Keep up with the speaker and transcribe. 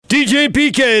BJ and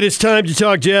PK, it is time to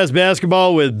talk Jazz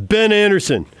basketball with Ben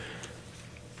Anderson.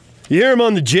 You hear him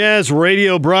on the Jazz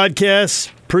radio broadcasts,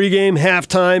 pregame,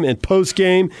 halftime, and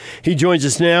postgame. He joins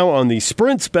us now on the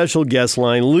Sprint special guest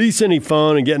line. Lease any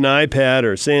phone and get an iPad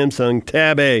or Samsung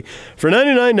Tab A for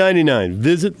 $99.99.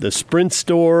 Visit the Sprint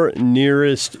store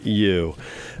nearest you.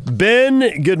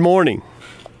 Ben, good morning.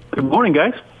 Good morning,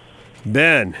 guys.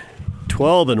 Ben,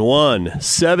 12-1,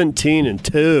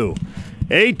 17-2.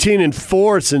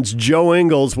 18-4 since Joe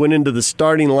Ingles went into the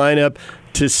starting lineup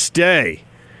to stay.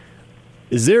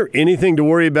 Is there anything to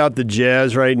worry about the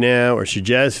Jazz right now, or should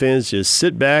Jazz fans just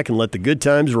sit back and let the good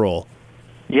times roll?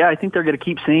 Yeah, I think they're going to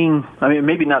keep seeing,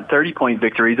 maybe not 30-point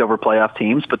victories over playoff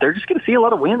teams, but they're just going to see a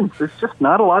lot of wins. There's just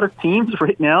not a lot of teams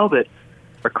right now that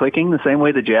are clicking the same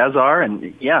way the Jazz are.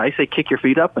 And, yeah, I say kick your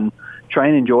feet up and try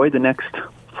and enjoy the next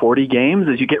 40 games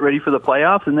as you get ready for the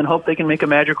playoffs, and then hope they can make a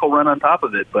magical run on top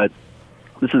of it. But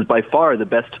this is by far the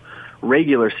best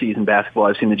regular season basketball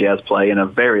I've seen the Jazz play in a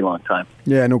very long time.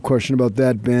 Yeah, no question about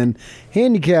that, Ben.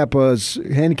 Handicap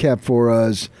for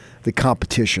us the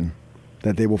competition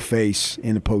that they will face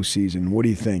in the postseason. What do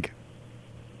you think?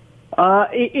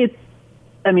 They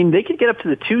could get up to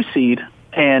the 2 seed,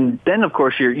 and then of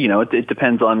course it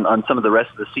depends on some of the rest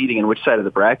of the seeding and which side of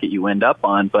the bracket you end up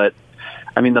on. But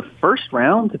the first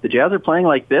round, if the Jazz are playing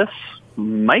like this,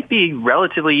 might be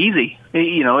relatively easy.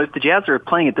 If the Jazz are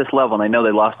playing at this level, and I know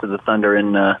they lost to the Thunder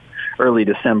in early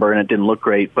December and it didn't look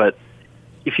great, but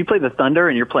if you play the Thunder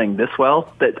and you're playing this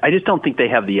well, I just don't think they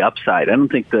have the upside. I don't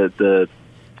think the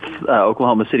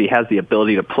Oklahoma City has the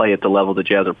ability to play at the level the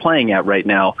Jazz are playing at right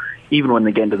now, even when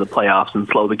they get into the playoffs and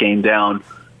slow the game down.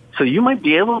 So you might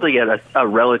be able to get a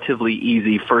relatively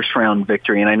easy first-round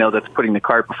victory, and I know that's putting the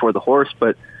cart before the horse,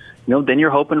 but then you're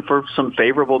hoping for some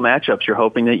favorable matchups. You're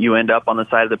hoping that you end up on the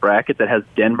side of the bracket that has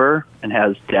Denver and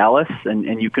has Dallas,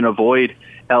 and you can avoid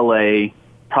L.A.,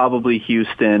 probably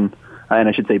Houston, and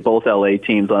I should say both L.A.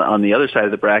 teams on the other side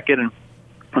of the bracket. And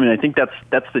I think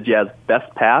that's the Jazz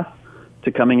best path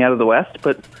to coming out of the West,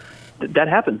 but that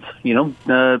happens.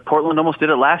 Portland almost did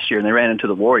it last year, and they ran into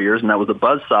the Warriors, and that was a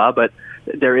buzzsaw, but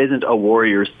there isn't a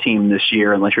Warriors team this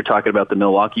year unless you're talking about the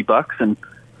Milwaukee Bucks, and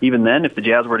even then, if the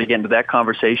Jazz were to get into that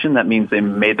conversation, that means they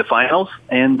made the finals,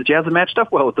 and the Jazz have matched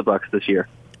up well with the Bucks this year.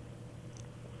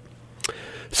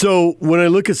 So when I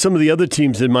look at some of the other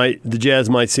teams that the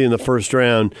Jazz might see in the first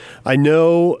round, I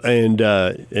know,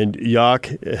 and Yak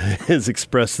has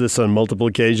expressed this on multiple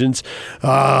occasions,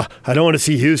 I don't want to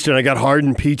see Houston. I got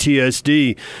Harden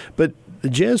PTSD. But the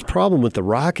Jazz problem with the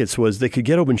Rockets was they could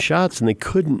get open shots and they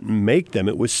couldn't make them.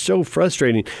 It was so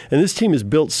frustrating. And this team is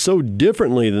built so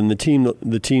differently than the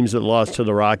teams that lost to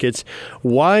the Rockets.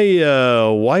 Why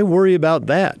worry about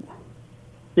that?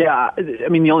 Yeah,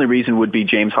 the only reason would be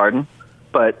James Harden.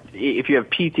 But if you have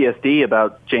PTSD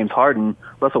about James Harden,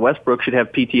 Russell Westbrook should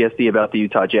have PTSD about the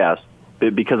Utah Jazz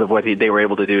because of what they were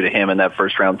able to do to him in that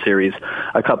first-round series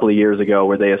a couple of years ago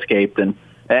where they escaped. And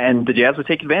the Jazz would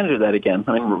take advantage of that again.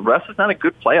 Russ is not a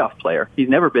good playoff player. He's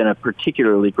never been a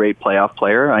particularly great playoff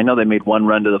player. I know they made one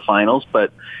run to the finals,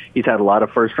 but he's had a lot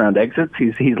of first-round exits.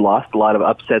 He's lost a lot of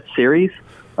upset series.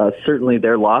 Certainly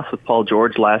their loss with Paul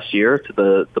George last year to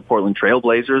the Portland Trail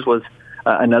Blazers was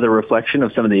another reflection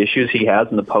of some of the issues he has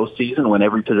in the postseason when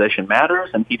every possession matters,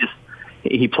 and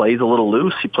he plays a little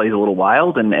loose, he plays a little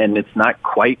wild, and it's not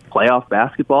quite playoff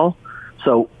basketball.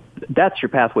 So that's your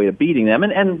pathway to beating them.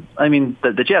 And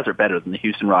the Jazz are better than the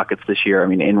Houston Rockets this year.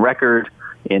 In record,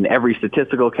 in every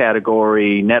statistical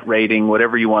category, net rating,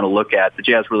 whatever you want to look at, the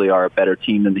Jazz really are a better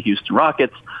team than the Houston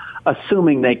Rockets,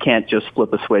 assuming they can't just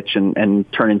flip a switch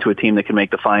and turn into a team that can make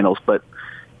the finals. But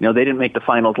they didn't make the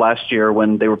finals last year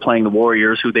when they were playing the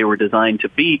Warriors, who they were designed to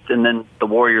beat, and then the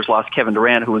Warriors lost Kevin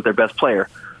Durant, who was their best player.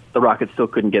 The Rockets still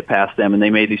couldn't get past them, and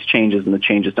they made these changes, and the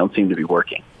changes don't seem to be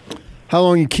working. How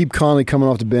long you keep Conley coming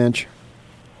off the bench?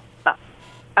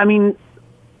 I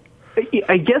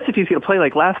guess if he's going to play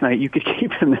like last night, you could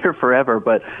keep him there forever,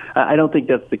 but I don't think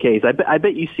that's the case. I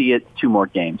bet you see it 2 more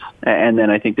games, and then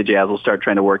I think the Jazz will start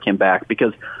trying to work him back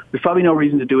because there's probably no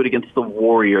reason to do it against the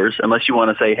Warriors unless you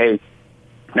want to say, hey,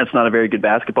 that's not a very good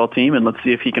basketball team, and let's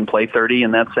see if he can play 30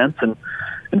 in that sense and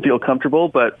feel comfortable.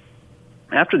 But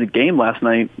after the game last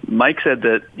night, Mike said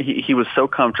that he was so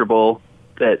comfortable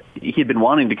that he'd been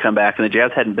wanting to come back, and the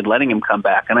Jazz hadn't been letting him come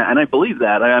back. And I believe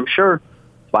that. I'm sure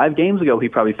 5 games ago he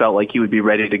probably felt like he would be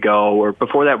ready to go, or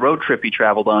before that road trip he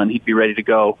traveled on, he'd be ready to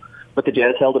go. But the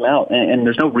Jazz held him out, and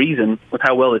there's no reason with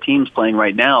how well the team's playing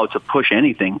right now to push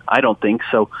anything, I don't think.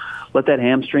 So let that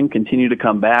hamstring continue to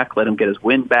come back, let him get his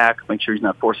wind back, make sure he's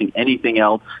not forcing anything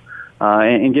else,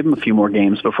 and give him a few more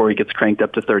games before he gets cranked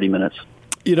up to 30 minutes.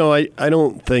 I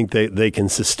don't think they can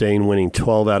sustain winning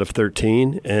 12 out of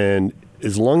 13. And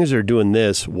as long as they're doing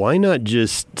this, why not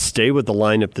just stay with the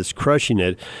lineup that's crushing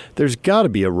it? There's got to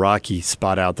be a rocky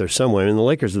spot out there somewhere. I mean, the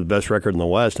Lakers are the best record in the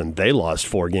West, and they lost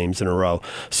 4 games in a row.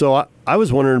 So I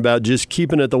was wondering about just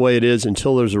keeping it the way it is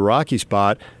until there's a rocky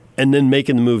spot, and then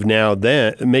making the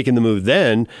move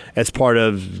then as part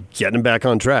of getting them back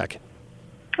on track.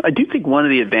 I do think one of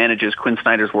the advantages Quinn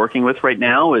Snyder's working with right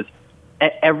now is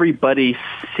everybody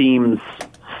seems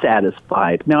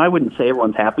satisfied. Now, I wouldn't say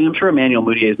everyone's happy. I'm sure Emmanuel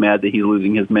Mudiay is mad that he's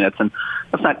losing his minutes, and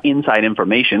that's not inside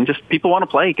information. Just people want to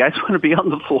play. Guys want to be on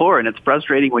the floor, and it's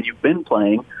frustrating when you've been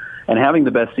playing and having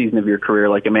the best season of your career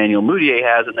like Emmanuel Mudiay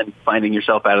has, and then finding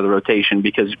yourself out of the rotation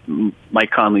because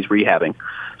Mike Conley's rehabbing.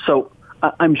 So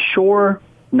I'm sure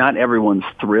not everyone's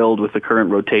thrilled with the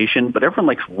current rotation, but everyone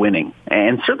likes winning.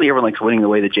 And certainly everyone likes winning the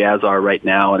way the Jazz are right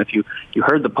now. And if you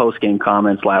heard the post-game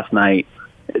comments last night,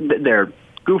 they're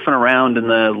goofing around in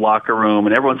the locker room,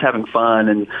 and everyone's having fun.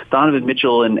 And Donovan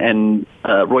Mitchell and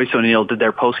Royce O'Neal did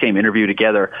their post-game interview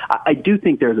together. I do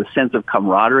think there's a sense of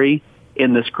camaraderie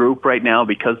in this group right now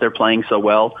because they're playing so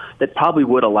well that probably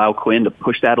would allow Quinn to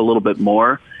push that a little bit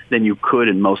more than you could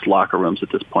in most locker rooms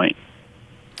at this point.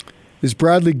 Is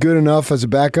Bradley good enough as a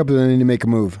backup, or do they need to make a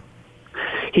move?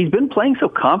 He's been playing so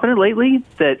confident lately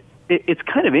that it's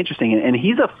kind of interesting, and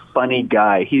he's a funny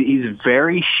guy. He's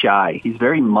very shy. He's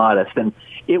very modest, and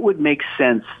it would make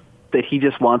sense that he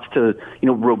just wants to,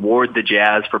 reward the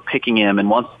Jazz for picking him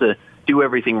and wants to do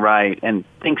everything right and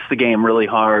thinks the game really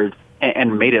hard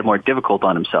and made it more difficult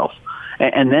on himself.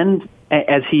 And then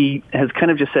as he has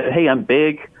kind of just said, hey, I'm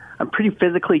big, I'm pretty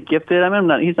physically gifted. I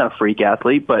mean, he's not a freak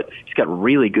athlete, but he's got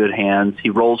really good hands. He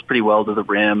rolls pretty well to the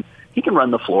rim. He can run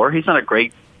the floor. He's not a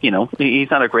great, he's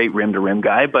not a great rim-to-rim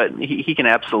guy, but he can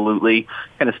absolutely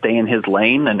kind of stay in his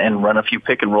lane and run a few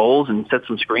pick and rolls and set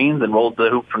some screens and roll the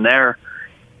hoop from there.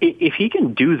 If he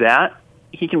can do that,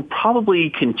 he can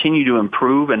probably continue to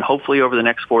improve and hopefully over the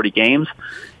next 40 games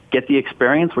get the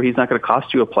experience where he's not going to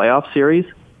cost you a playoff series.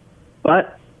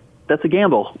 But that's a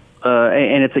gamble.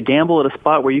 And it's a gamble at a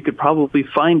spot where you could probably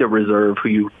find a reserve who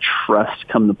you trust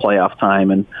come the playoff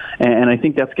time. And I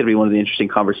think that's going to be one of the interesting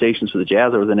conversations for the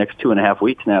Jazz over the next 2.5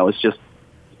 weeks now is just,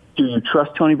 do you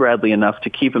trust Tony Bradley enough to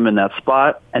keep him in that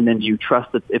spot? And then do you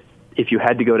trust that if you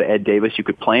had to go to Ed Davis, you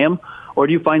could play him? Or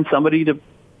do you find somebody to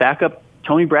back up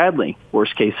Tony Bradley,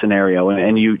 worst case scenario,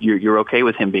 and you're okay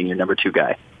with him being your number 2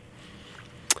 guy?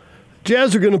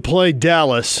 Jazz are going to play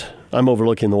Dallas. I'm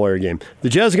overlooking the Warrior game. The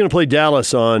Jazz are going to play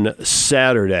Dallas on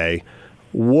Saturday.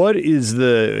 What is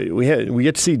we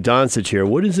get to see Doncic here.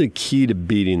 What is the key to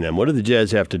beating them? What do the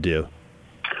Jazz have to do?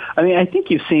 I mean, I think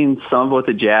you've seen some of what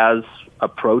the Jazz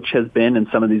approach has been in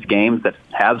some of these games that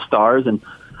have stars. And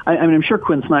I mean, I'm sure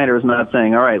Quinn Snyder is not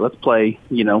saying, all right, let's play,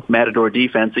 Matador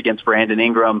defense against Brandon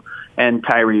Ingram and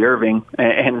Kyrie Irving,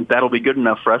 and that'll be good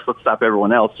enough for us. Let's stop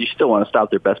everyone else. You still want to stop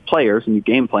their best players, and you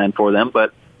game plan for them.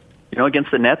 But,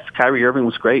 against the Nets, Kyrie Irving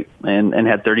was great and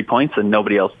had 30 points, and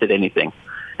nobody else did anything.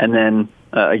 And then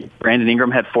Brandon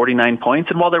Ingram had 49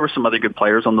 points, and while there were some other good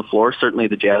players on the floor, certainly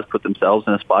the Jazz put themselves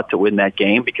in a spot to win that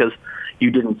game because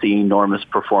you didn't see enormous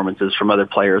performances from other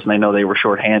players, and I know they were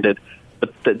shorthanded.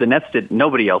 But the Nets did.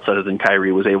 Nobody else other than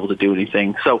Kyrie was able to do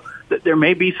anything. So there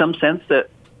may be some sense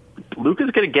that Luka's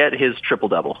going to get his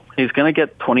triple-double. He's going to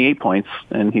get 28 points,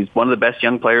 and he's one of the best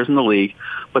young players in the league.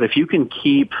 But if you can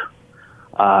keep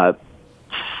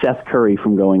Seth Curry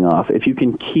from going off, if you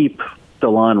can keep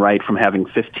DeLon Wright from having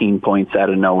 15 points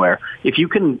out of nowhere, if you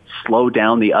can slow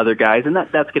down the other guys, and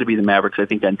that's going to be the Mavericks, I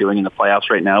think, I'm doing in the playoffs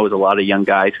right now with a lot of young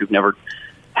guys who've never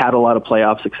had a lot of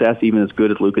playoff success, even as good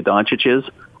as Luka Doncic is.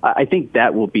 I think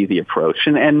that will be the approach.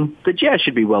 And the Jazz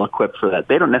should be well equipped for that.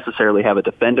 They don't necessarily have a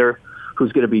defender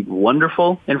who's going to be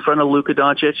wonderful in front of Luka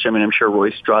Doncic. I mean, I'm sure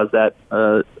Royce draws that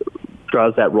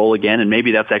role again, and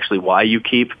maybe that's actually why you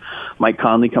keep Mike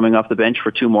Conley coming off the bench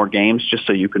for 2 more games, just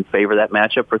so you can favor that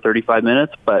matchup for 35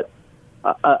 minutes. But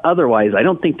otherwise, I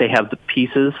don't think they have the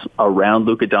pieces around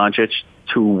Luka Doncic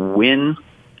to win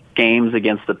games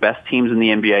against the best teams in the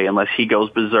NBA unless he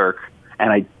goes berserk,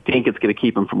 and I think it's going to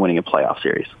keep him from winning a playoff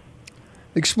series.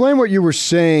 Explain what you were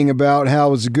saying about how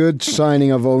it was a good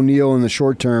signing of O'Neal in the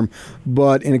short term,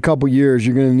 but in a couple years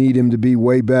you're going to need him to be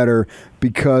way better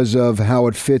because of how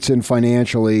it fits in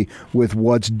financially with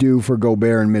what's due for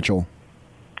Gobert and Mitchell.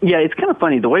 Yeah, it's kind of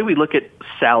funny. The way we look at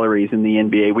salaries in the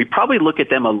NBA, we probably look at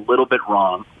them a little bit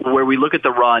wrong, where we look at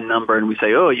the raw number and we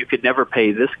say, oh, you could never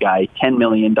pay this guy $10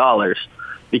 million.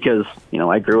 Because,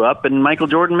 I grew up and Michael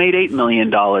Jordan made $8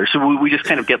 million. So we just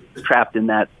kind of get trapped in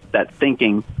that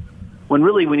thinking, when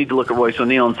really we need to look at Royce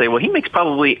O'Neal and say, well, he makes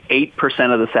probably 8%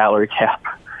 of the salary cap.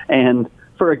 And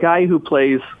for a guy who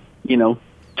plays,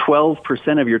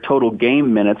 12% of your total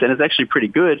game minutes, and is actually pretty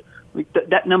good,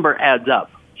 that number adds up.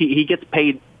 He gets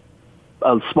paid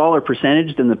a smaller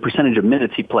percentage than the percentage of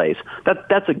minutes he plays.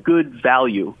 That's a good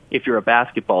value if you're a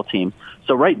basketball team.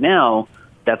 So right now,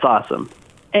 that's awesome.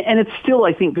 And it's still,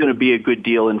 I think, going to be a good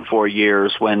deal in 4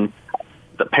 years when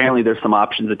apparently there's some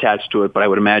options attached to it, but I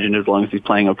would imagine as long as he's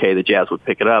playing okay, the Jazz would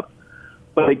pick it up.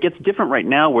 But it gets different right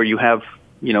now where you have,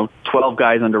 12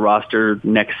 guys under roster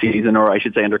next season, or I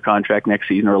should say under contract next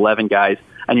season, or 11 guys,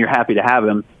 and you're happy to have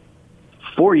him.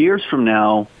 4 years from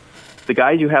now, the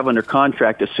guys you have under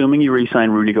contract, assuming you re-sign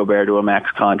Rudy Gobert to a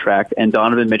max contract and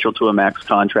Donovan Mitchell to a max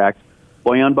contract,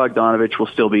 Bojan Bogdanovic will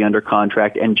still be under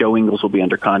contract, and Joe Ingles will be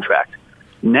under contract.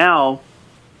 Now,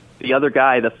 the other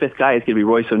guy, the fifth guy, is going to be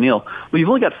Royce O'Neal. Well, you've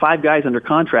only got 5 guys under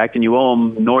contract, and you owe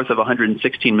them north of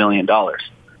 $116 million.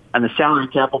 And the salary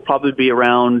cap will probably be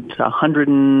around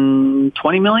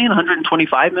 $120 million,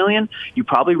 $125 million. You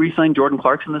probably re-sign Jordan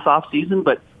Clarkson this offseason,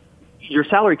 but your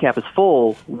salary cap is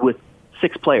full with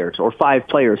 6 players, or 5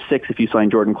 players, 6 if you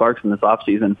sign Jordan Clarkson this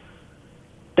offseason.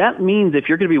 That means if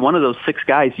you're going to be one of those 6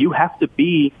 guys, you have to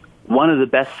be one of the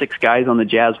best 6 guys on the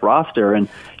Jazz roster. And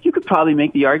you could probably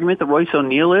make the argument that Royce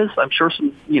O'Neal is. I'm sure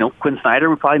Quinn Snyder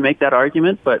would probably make that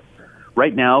argument, but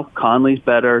right now, Conley's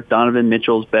better, Donovan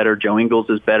Mitchell's better, Joe Ingles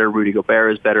is better, Rudy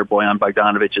Gobert is better, Bojan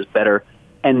Bogdanovic is better.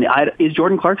 And is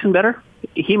Jordan Clarkson better?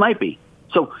 He might be.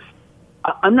 So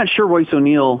I'm not sure Royce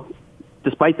O'Neal,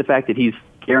 despite the fact that he's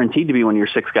guaranteed to be one of your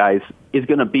 6 guys, is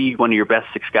going to be one of your best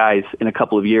 6 guys in a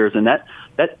couple of years. And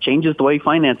that changes the way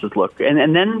finances look.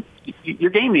 And then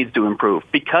your game needs to improve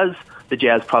because the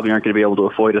Jazz probably aren't going to be able to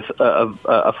afford a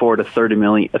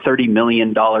 $30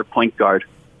 million point guard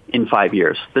in 5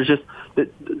 years.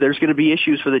 There's going to be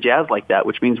issues for the Jazz like that,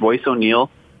 which means Royce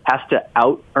O'Neal has to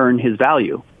out-earn his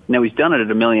value. Now, he's done it at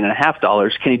 $1.5 million.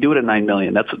 Can he do it at $9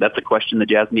 million? That's a question the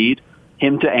Jazz need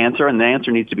him to answer, and the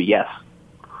answer needs to be yes.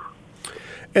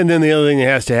 And then the other thing that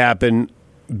has to happen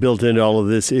built into all of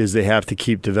this is they have to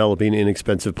keep developing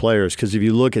inexpensive players. Because if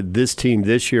you look at this team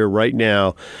this year, right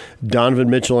now, Donovan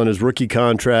Mitchell on his rookie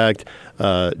contract,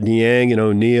 Niang and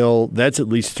O'Neal, that's at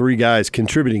least 3 guys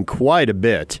contributing quite a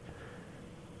bit.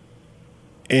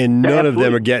 And none of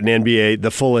them are getting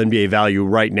the full NBA value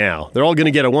right now. They're all going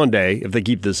to get it one day if they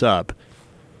keep this up,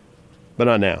 but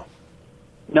not now.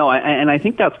 No, and I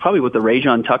think that's probably what the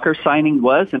Rajon Tucker signing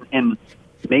was, and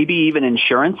maybe even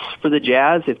insurance for the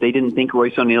Jazz if they didn't think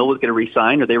Royce O'Neal was going to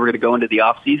re-sign or they were going to go into the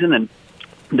offseason, and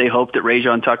they hoped that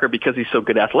Rajon Tucker, because he's so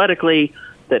good athletically,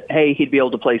 that, hey, he'd be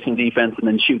able to play some defense and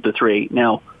then shoot the 3.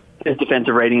 Now, his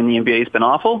defensive rating in the NBA has been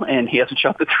awful, and he hasn't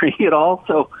shot the 3 at all.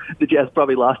 So the Jazz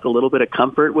probably lost a little bit of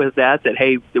comfort with that,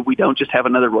 hey, we don't just have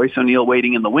another Royce O'Neal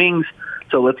waiting in the wings,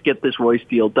 so let's get this Royce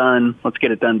deal done. Let's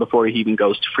get it done before he even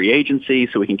goes to free agency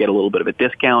so we can get a little bit of a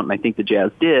discount, and I think the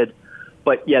Jazz did.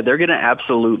 But, yeah, they're going to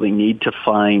absolutely need to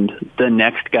find the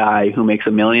next guy who makes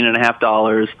 $1.5 million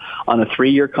on a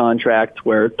 3-year contract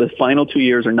where the final 2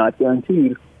 years are not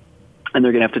guaranteed, and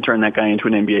they're going to have to turn that guy into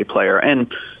an NBA player.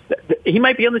 And he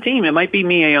might be on the team. It might be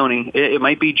Mie Ione. It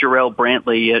might be Jarrell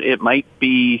Brantley. It might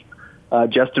be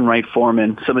Justin Wright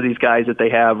Foreman. Some of these guys that they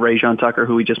have, Rajon Tucker,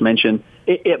 who we just mentioned,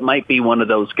 it might be one of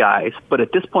those guys. But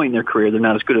at this point in their career, they're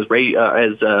not as good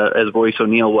as Royce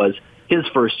O'Neal was his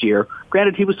first year.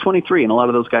 Granted, he was 23, and a lot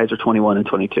of those guys are 21 and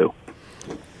 22.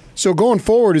 So going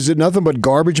forward, is it nothing but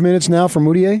garbage minutes now for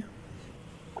Mudiay?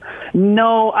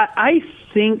 No, I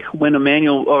think when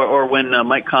Emmanuel or when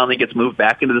Mike Conley gets moved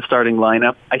back into the starting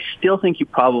lineup, I still think you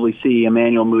probably see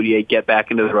Emmanuel Mudiay get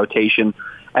back into the rotation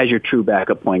as your true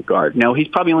backup point guard. Now, he's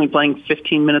probably only playing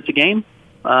 15 minutes a game,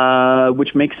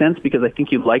 which makes sense because I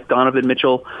think you like Donovan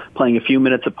Mitchell playing a few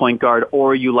minutes of point guard,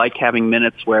 or you like having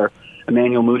minutes where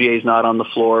Emmanuel Mudiay is not on the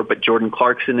floor, but Jordan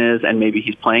Clarkson is, and maybe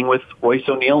he's playing with Royce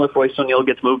O'Neal if Royce O'Neal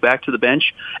gets moved back to the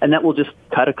bench, and that will just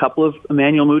cut a couple of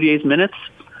Emmanuel Mudiay's minutes.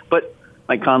 But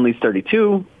Mike Conley's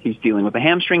 32. He's dealing with a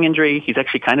hamstring injury. He's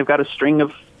actually kind of got a string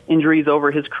of injuries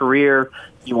over his career.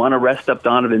 You want to rest up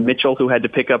Donovan Mitchell, who had to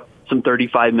pick up some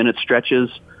 35-minute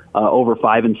stretches over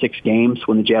 5 and 6 games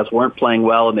when the Jazz weren't playing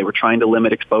well and they were trying to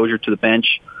limit exposure to the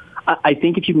bench. I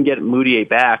think if you can get Mudiay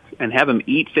back and have him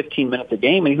eat 15 minutes a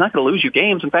game, and he's not going to lose you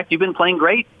games. In fact, you've been playing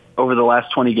great over the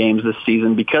last 20 games this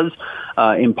season because,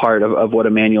 in part, of what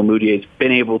Emmanuel Mudiay's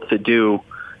been able to do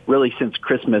really since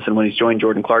Christmas and when he's joined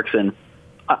Jordan Clarkson.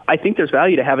 I think there's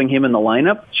value to having him in the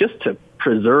lineup just to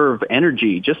preserve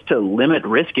energy, just to limit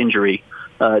risk injury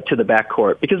to the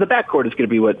backcourt, because the backcourt is going to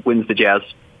be what wins the Jazz,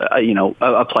 a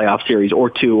playoff series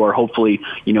or 2, or hopefully,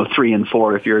 3 and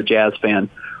 4 if you're a Jazz fan.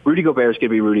 Rudy Gobert is going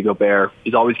to be Rudy Gobert.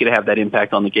 He's always going to have that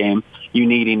impact on the game. You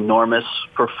need enormous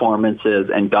performances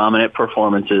and dominant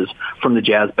performances from the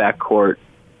Jazz backcourt.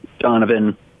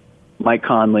 Donovan, Mike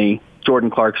Conley, Jordan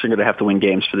Clarkson are going to have to win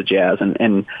games for the Jazz.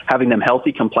 And having them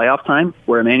healthy come playoff time,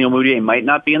 where Emmanuel Mudiay might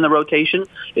not be in the rotation,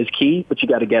 is key, but you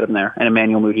got to get him there. And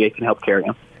Emmanuel Mudiay can help carry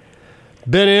him.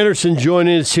 Ben Anderson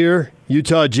joining us here,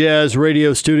 Utah Jazz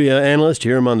radio studio analyst.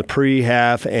 Hear him on the pre,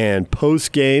 half, and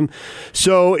post game.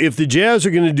 So if the Jazz are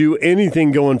going to do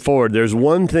anything going forward, there's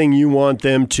one thing you want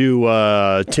them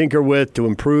to tinker with, to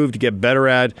improve, to get better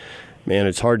at. Man,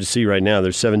 it's hard to see right now.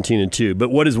 They're 17-2. But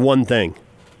what is one thing?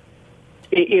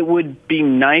 It would be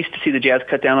nice to see the Jazz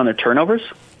cut down on their turnovers.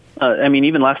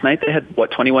 Even last night they had,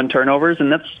 21 turnovers,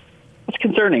 and that's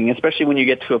concerning, especially when you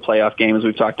get to a playoff game, as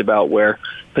we've talked about, where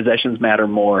possessions matter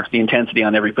more. The intensity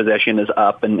on every possession is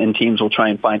up, and teams will try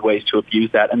and find ways to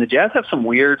abuse that. And the Jazz have some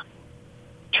weird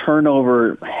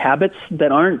turnover habits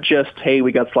that aren't just, hey,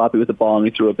 we got sloppy with the ball and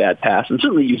we threw a bad pass. And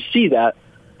certainly you see that,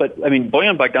 but,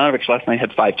 Bojan Bogdanovic last night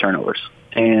had 5 turnovers.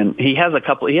 And he has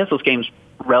those games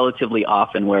relatively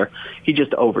often where he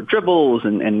just over dribbles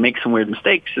and makes some weird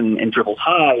mistakes and dribbles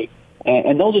high.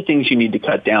 And those are things you need to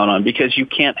cut down on, because you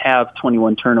can't have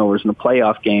 21 turnovers in a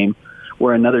playoff game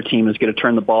where another team is going to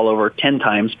turn the ball over 10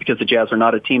 times, because the Jazz are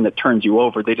not a team that turns you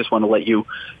over. They just want to let you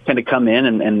kind of come in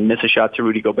and miss a shot to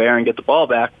Rudy Gobert and get the ball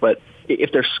back. But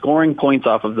if they're scoring points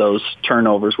off of those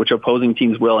turnovers, which opposing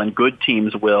teams will and good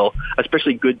teams will,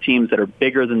 especially good teams that are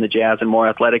bigger than the Jazz and more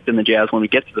athletic than the Jazz when we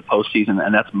get to the postseason,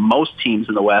 and that's most teams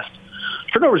in the West,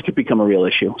 turnovers could become a real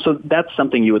issue. So that's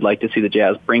something you would like to see the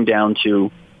Jazz bring down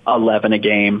to 11 a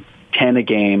game, 10 a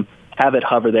game, have it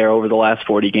hover there over the last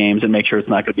 40 games, and make sure it's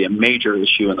not going to be a major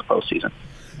issue in the postseason.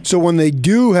 So when they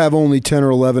do have only 10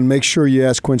 or 11, make sure you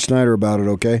ask Quinn Snyder about it,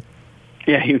 okay?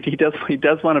 Yeah, he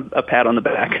does want a pat on the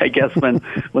back, I guess, when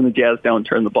the Jazz don't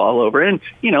turn the ball over. And,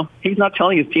 he's not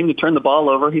telling his team to turn the ball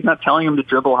over. He's not telling them to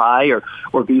dribble high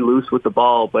or be loose with the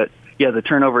ball. But, yeah, the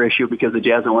turnover issue, because the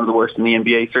Jazz are one of the worst in the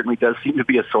NBA, certainly does seem to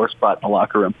be a sore spot in the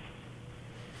locker room.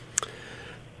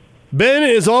 Ben,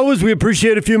 as always, we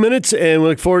appreciate a few minutes, and we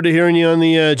look forward to hearing you on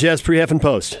the Jazz pre, half, and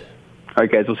post. All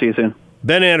right, guys, we'll see you soon.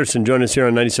 Ben Anderson joined us here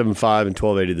on 97.5 and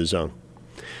 1280 The Zone.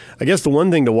 I guess the one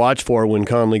thing to watch for when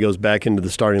Conley goes back into the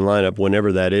starting lineup,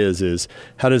 whenever that is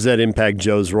how does that impact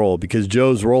Joe's role? Because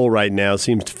Joe's role right now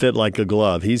seems to fit like a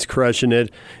glove. He's crushing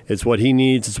it. It's what he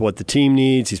needs. It's what the team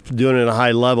needs. He's doing it at a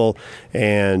high level,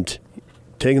 and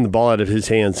taking the ball out of his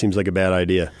hands seems like a bad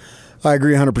idea. I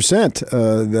agree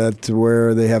 100%. That's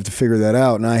where they have to figure that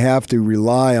out. And I have to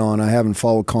rely on, I haven't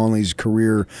followed Conley's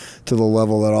career to the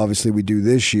level that obviously we do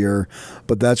this year,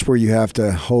 but that's where you have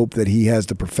to hope that he has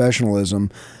the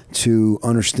professionalism to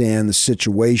understand the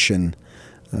situation.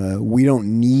 We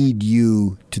don't need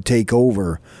you to take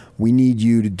over. We need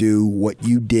you to do what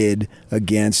you did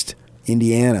against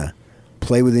Indiana.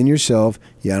 Play within yourself.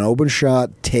 You got an open shot,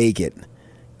 take it.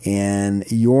 And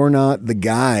you're not the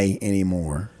guy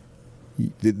anymore.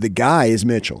 The guy is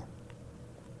Mitchell.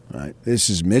 Right? This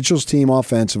is Mitchell's team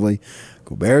offensively,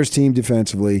 Gobert's team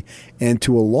defensively, and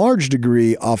to a large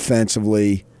degree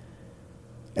offensively.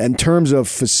 In terms of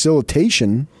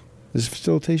facilitation, is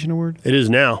facilitation a word? It is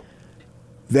now.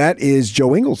 That is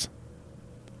Joe Ingles.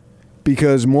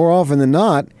 Because more often than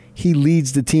not, he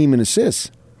leads the team in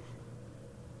assists.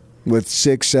 With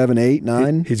 6, 7, 8,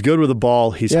 9. He's good with the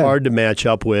ball. He's hard to match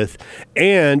up with.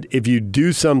 And if you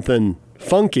do something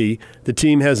funky, the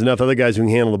team has enough other guys who can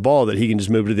handle the ball that he can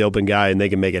just move to the open guy and they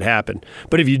can make it happen.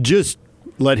 But if you just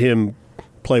let him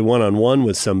play one-on-one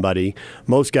with somebody,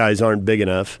 most guys aren't big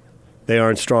enough, they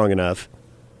aren't strong enough,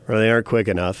 or they aren't quick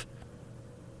enough,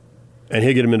 and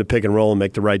he'll get them into pick and roll and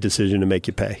make the right decision to make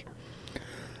you pay.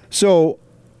 So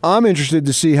I'm interested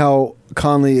to see how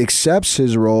Conley accepts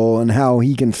his role and how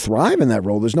he can thrive in that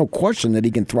role. There's no question that he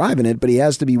can thrive in it, but he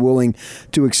has to be willing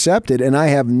to accept it, and I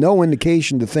have no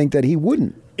indication to think that he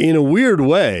wouldn't. In a weird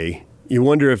way, you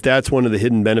wonder if that's one of the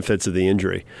hidden benefits of the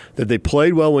injury, that they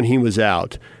played well when he was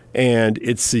out, and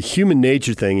it's a human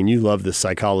nature thing, and you love the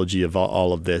psychology of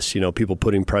all of this, people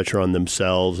putting pressure on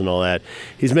themselves and all that.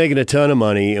 He's making a ton of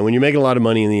money, and when you're making a lot of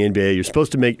money in the NBA, you're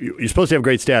supposed to have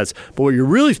great stats, but what you're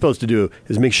really supposed to do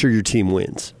is make sure your team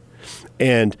wins.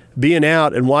 And being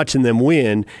out and watching them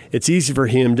win, it's easy for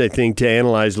him, I think, to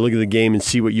analyze, look at the game and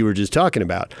see what you were just talking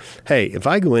about. Hey, if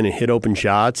I go in and hit open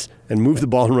shots and move the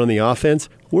ball and run the offense,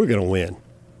 we're going to win.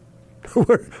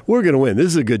 We're going to win. This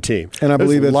is a good team. And I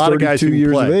believe at 32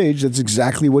 years play. of age, that's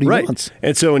exactly what he wants.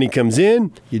 And so when he comes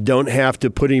in, you don't have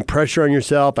to put any pressure on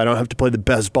yourself. I don't have to play the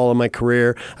best ball of my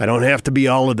career. I don't have to be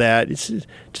all of that. It's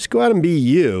just go out and be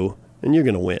you and you're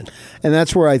going to win. And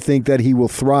that's where I think that he will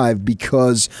thrive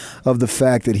because of the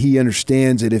fact that he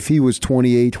understands it. If he was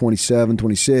 28, 27,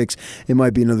 26, it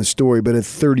might be another story. But at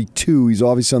 32, he's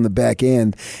obviously on the back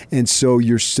end. And so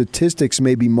your statistics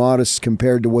may be modest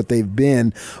compared to what they've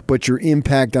been, but your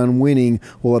impact on winning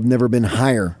will have never been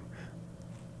higher.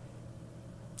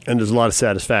 And there's a lot of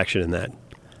satisfaction in that.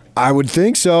 I would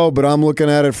think so, but I'm looking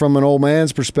at it from an old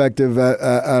man's perspective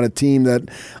at a team that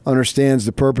understands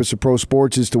the purpose of pro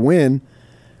sports is to win.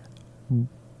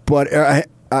 But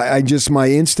I just, my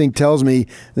instinct tells me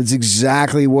that's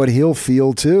exactly what he'll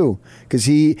feel too. Because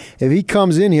if he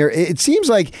comes in here, it seems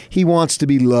like he wants to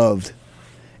be loved.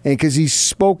 And because he's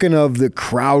spoken of the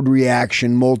crowd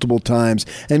reaction multiple times.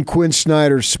 And Quinn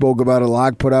Snyder spoke about it a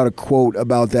lot, put out a quote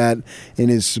about that in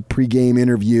his pregame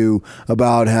interview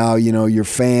about how, your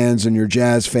fans and your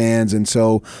Jazz fans. And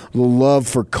so the love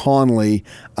for Conley,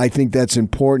 I think that's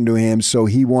important to him. So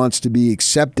he wants to be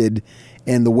accepted.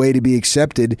 And the way to be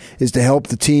accepted is to help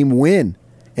the team win.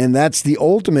 And that's the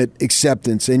ultimate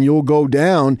acceptance. And you'll go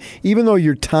down, even though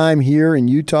your time here in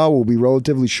Utah will be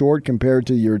relatively short compared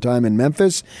to your time in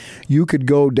Memphis, you could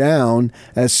go down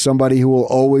as somebody who will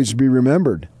always be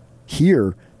remembered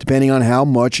here, depending on how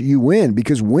much you win,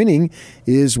 because winning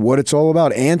is what it's all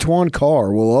about. Antoine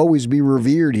Carr will always be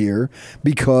revered here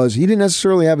because he didn't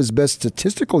necessarily have his best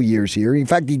statistical years here. In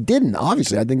fact, he didn't,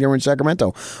 obviously. I think they were in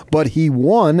Sacramento. But he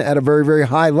won at a very, very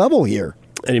high level here.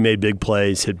 And he made big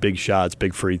plays, hit big shots,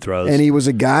 big free throws. And he was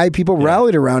a guy people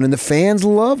rallied around, and the fans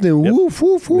loved him. Yep. Woof,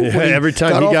 woof, woof. Yeah, every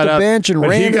time he got off the bench and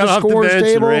ran to the scorer's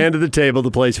table, ran to the table,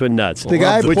 the place went nuts. The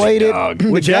guy played it.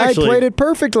 The guy played it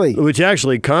perfectly. Which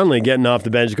actually, Conley getting off the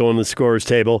bench, going to the scorer's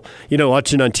table.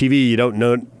 Watching on TV, you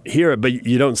don't hear it, but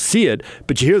you don't see it,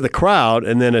 but you hear the crowd,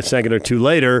 and then a second or two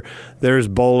later, there's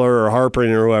Bowler or Harper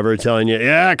or whoever telling you,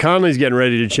 "Yeah, Conley's getting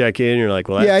ready to check in." You're like,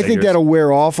 "Well, I think that'll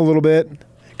wear off a little bit."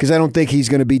 Because I don't think he's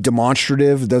going to be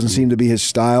demonstrative. It doesn't seem to be his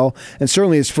style. And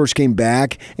certainly his first game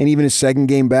back, and even his second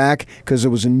game back, because it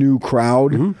was a new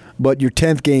crowd. Mm-hmm. But your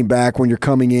 10th game back, when you're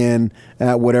coming in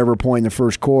at whatever point in the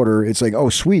first quarter, it's like,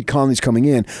 oh, sweet, Conley's coming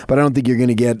in. But I don't think you're going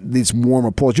to get this warm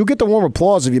applause. You'll get the warm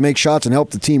applause if you make shots and help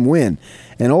the team win.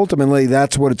 And ultimately,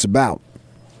 that's what it's about.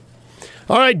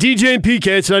 All right, DJ and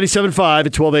PK, it's 97.5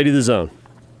 at 1280 The Zone.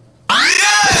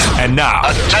 And now,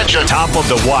 attention, top of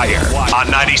the wire on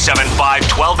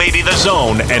 97.5, 1280 The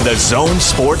Zone and the Zone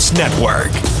Sports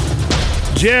Network.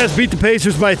 Jazz beat the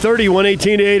Pacers by 30,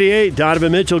 118-88.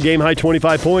 Donovan Mitchell, game-high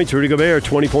 25 points. Rudy Gobert,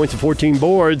 20 points and 14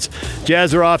 boards.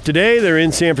 Jazz are off today. They're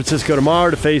in San Francisco tomorrow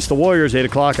to face the Warriors, 8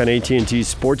 o'clock on AT&T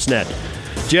Sportsnet.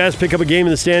 Jazz pick up a game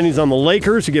in the standings on the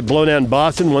Lakers, who get blown out in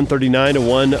Boston,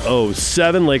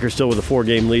 139-107. Lakers still with a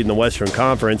 4-game lead in the Western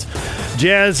Conference.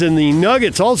 Jazz and the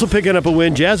Nuggets also picking up a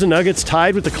win. Jazz and Nuggets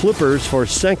tied with the Clippers for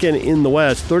second in the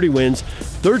West, 30 wins,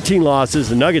 13 losses.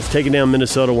 The Nuggets taking down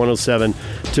Minnesota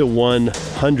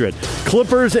 107-100.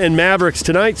 Clippers and Mavericks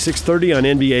tonight, 6:30 on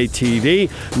NBA TV,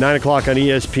 9 o'clock on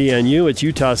ESPNU. It's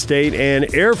Utah State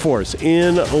and Air Force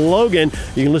in Logan.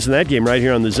 You can listen to that game right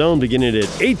here on The Zone, beginning at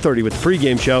 8:30 with the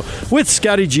pregame show with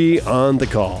Scotty G on the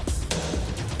call.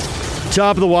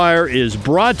 Top of the Wire is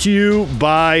brought to you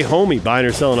by Homey. Buying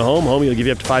or selling a home, Homey will give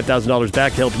you up to $5,000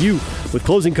 back to help you with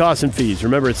closing costs and fees.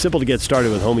 Remember, it's simple to get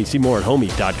started with Homey. See more at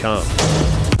homey.com.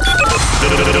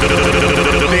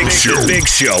 The Big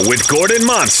Show with Gordon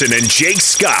Monson and Jake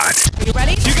Scott. You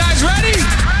ready? You guys ready?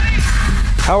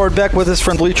 Howard Beck with us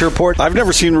from Bleacher Report. I've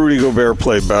never seen Rudy Gobert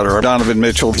play better. Donovan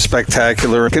Mitchell,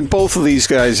 spectacular. Can both of these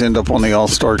guys end up on the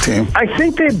All-Star team? I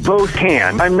think they both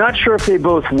can. I'm not sure if they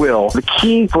both will. The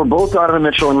key for both Donovan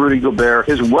Mitchell and Rudy Gobert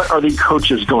is what are the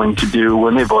coaches going to do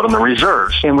when they vote on the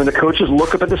reserves. And when the coaches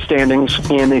look up at the standings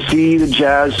and they see the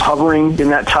Jazz hovering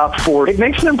in that top 4, it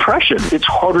makes an impression. It's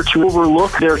harder to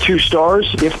overlook their 2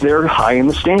 stars if they're high in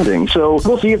the standings. So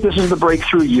we'll see if this is the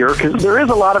breakthrough year, because there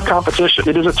is a lot of competition.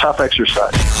 It is a tough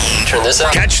exercise. Turn this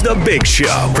up. Catch the Big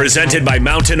Show, presented by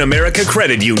Mountain America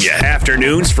Credit Union.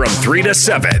 Afternoons from 3 to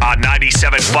 7 on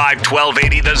 97.5,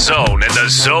 1280 The Zone and the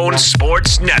Zone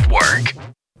Sports Network.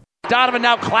 Donovan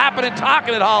now clapping and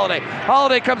talking at Holiday.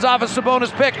 Holiday comes off a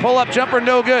Sabonis pick. Pull-up jumper,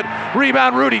 no good.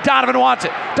 Rebound, Rudy. Donovan wants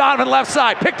it. Donovan left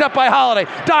side. Picked up by Holiday.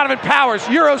 Donovan powers.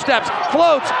 Euro steps.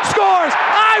 Floats. Scores.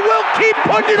 I will keep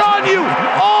putting it on you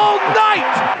all night.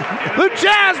 The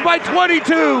Jazz by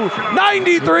 22.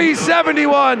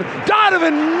 93-71.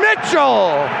 Donovan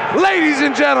Mitchell. Ladies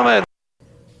and gentlemen.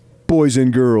 Boys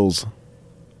and girls.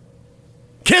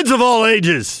 Kids of all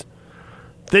ages.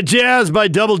 The Jazz by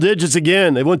double digits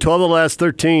again. They've won 12 of the last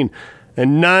 13,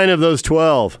 and 9 of those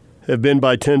 12 have been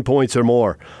by 10 points or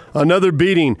more. Another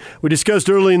beating. We discussed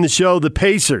early in the show the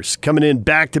Pacers coming in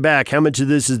back-to-back. How much of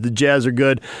this is the Jazz are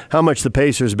good? How much the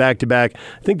Pacers back-to-back?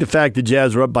 I think the fact the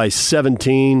Jazz were up by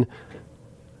 17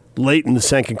 late in the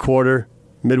second quarter,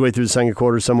 midway through the second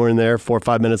quarter, somewhere in there, 4 or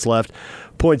 5 minutes left,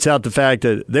 points out the fact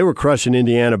that they were crushing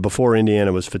Indiana before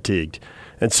Indiana was fatigued.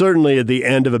 And certainly at the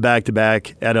end of a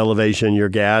back-to-back at elevation, you're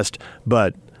gassed,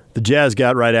 but the Jazz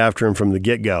got right after him from the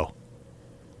get-go.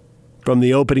 From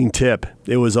the opening tip,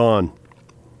 it was on.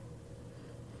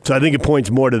 So I think it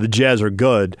points more to the Jazz are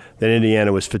good than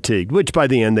Indiana was fatigued, which by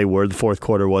the end they were. The fourth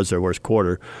quarter was their worst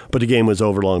quarter, but the game was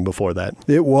over long before that.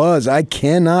 It was. I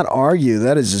cannot argue.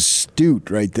 That is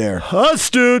astute right there.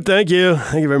 Astute. Thank you.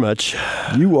 Thank you very much.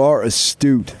 You are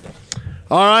astute.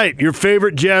 All right. Your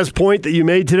favorite Jazz point that you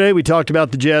made today? We talked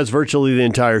about the Jazz virtually the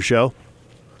entire show.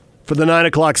 For the 9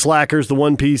 o'clock slackers, the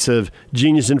one piece of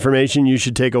genius information you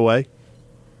should take away?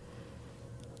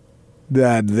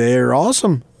 That they're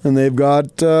awesome, and they've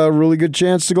got a really good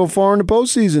chance to go far in the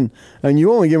postseason. And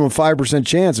you only give them a 5%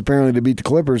 chance, apparently, to beat the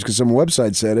Clippers because some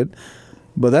website said it.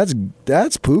 But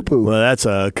that's poo-poo. Well, that's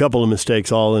a couple of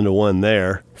mistakes all into one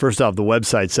there. First off, the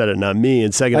website said it, not me.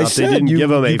 And second off, they didn't give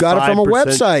them a 5%. You got it from a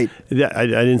website. I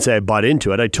didn't say I bought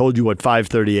into it. I told you what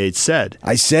 538 said.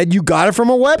 I said you got it from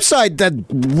a website. That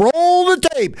roll the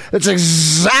tape. That's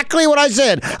exactly what I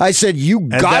said. I said you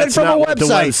got it from a website. What the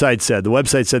website said. The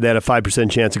website said they had a 5%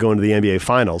 chance of going to the NBA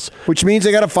Finals. Which means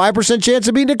they got a 5% chance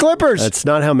of beating the Clippers. That's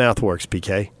not how math works,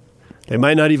 PK. They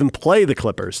might not even play the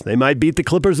Clippers. They might beat the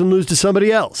Clippers and lose to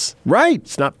somebody else. Right.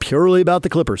 It's not purely about the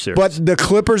Clippers series. But the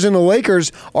Clippers and the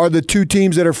Lakers are the two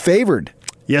teams that are favored.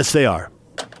 Yes, they are.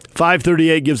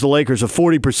 538 gives the Lakers a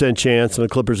 40% chance and the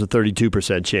Clippers a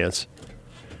 32% chance.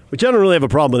 Which I don't really have a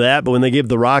problem with that, but when they gave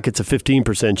the Rockets a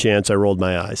 15% chance, I rolled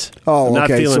my eyes. Oh, I'm not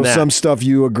okay. feeling So that. some stuff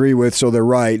you agree with, so they're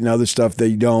right, and other stuff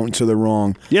they don't, so they're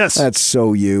wrong. Yes. That's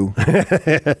so you.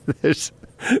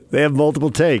 They have multiple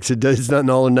takes. It's not an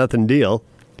all or nothing deal.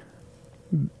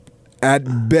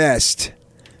 At best,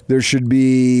 there should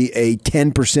be a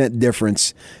 10%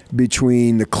 difference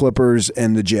between the Clippers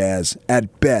and the Jazz.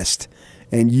 At best.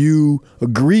 And you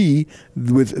agree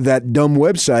with that dumb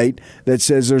website that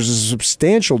says there's a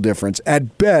substantial difference.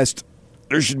 At best,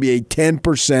 there should be a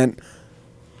 10%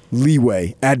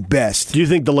 leeway. At best. Do you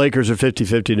think the Lakers are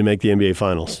 50-50 to make the NBA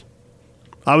Finals?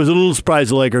 I was a little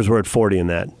surprised the Lakers were at 40 in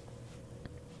that.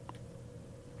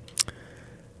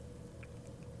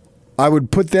 I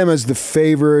would put them as the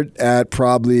favorite at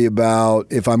probably about,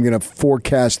 if I'm going to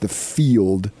forecast the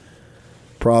field,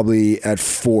 probably at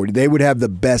 40. They would have the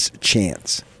best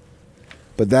chance.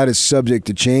 But that is subject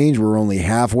to change. We're only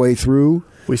halfway through.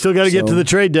 We still got to get to the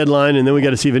trade deadline, and then we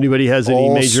got to see if anybody has any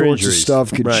major injuries. All sorts of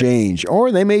stuff could change.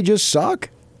 Or they may just suck.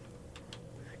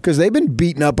 Because they've been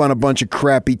beaten up on a bunch of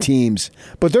crappy teams.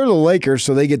 But they're the Lakers,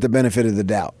 so they get the benefit of the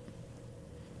doubt.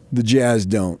 The Jazz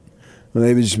don't. Well,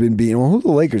 they've just been beaten. Well, who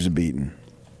the Lakers have beaten?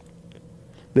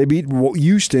 They beat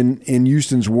Houston in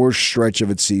Houston's worst stretch of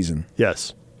its season.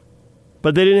 Yes.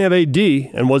 But they didn't have AD,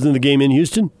 and wasn't the game in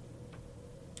Houston?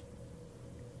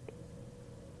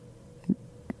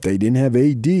 They didn't have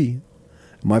AD.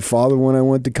 My father, when I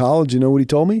went to college, you know what he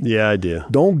told me? Yeah, I do.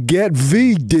 Don't get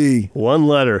VD. One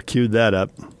letter queued that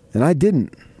up. And I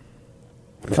didn't.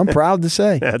 I'm proud to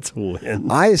say. That's a win.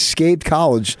 I escaped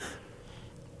college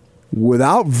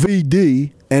without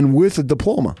VD and with a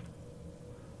diploma.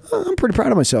 I'm pretty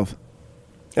proud of myself.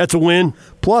 That's a win.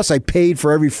 Plus, I paid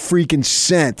for every freaking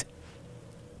cent.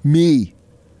 Me.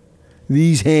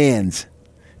 These hands.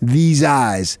 These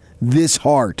eyes. This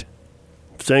heart.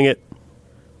 Sing it.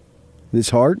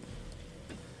 This heart?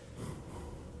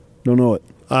 Don't know it.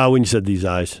 When you said these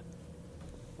eyes.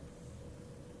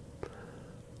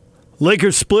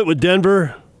 Lakers split with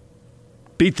Denver.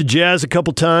 Beat the Jazz a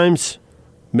couple times.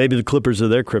 Maybe the Clippers are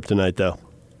their kryptonite, though.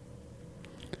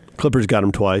 Clippers got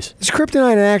them twice. Is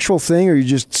kryptonite an actual thing, or are you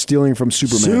just stealing from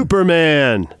Superman?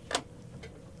 Superman.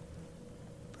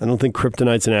 I don't think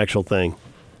kryptonite's an actual thing.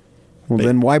 Well,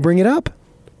 then why bring it up?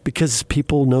 Because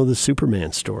people know the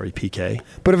Superman story, PK.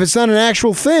 But if it's not an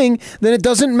actual thing, then it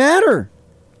doesn't matter.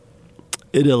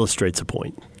 It illustrates a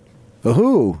point.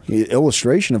 Ooh,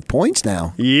 illustration of points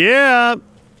now. Yeah.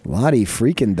 Lottie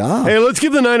freaking da. Hey, let's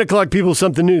give the 9 o'clock people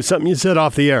something new, something you said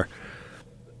off the air.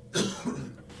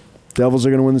 Devils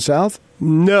are going to win the South?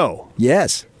 No.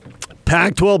 Yes.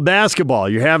 Pac-12 basketball.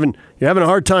 You're having a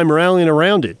hard time rallying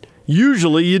around it.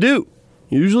 Usually you do.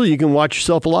 Usually you can watch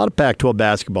yourself a lot of Pac-12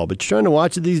 basketball, but you're trying to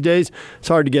watch it these days, it's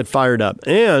hard to get fired up.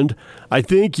 And I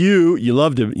think you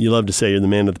love to say you're the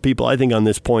man of the people. I think on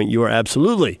this point you are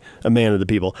absolutely a man of the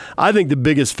people. I think the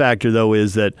biggest factor, though,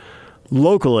 is that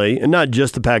locally, and not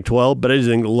just the Pac-12, but I just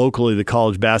think locally the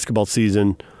college basketball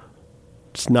season,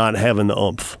 it's not having the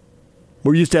oomph.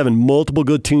 We're used to having multiple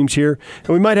good teams here, and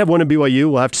we might have one at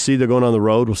BYU. We'll have to see. They're going on the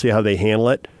road. We'll see how they handle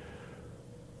it.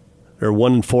 They're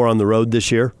 1-4 on the road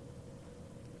this year.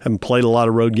 Haven't played a lot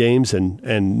of road games,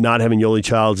 and not having Yoli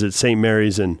Childs at St.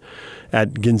 Mary's and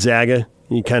at Gonzaga.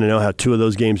 You kind of know how 2 of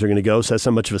those games are going to go, so that's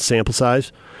not much of a sample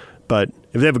size. But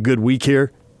if they have a good week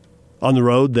here on the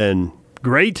road, then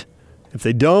great. If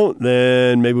they don't,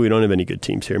 then maybe we don't have any good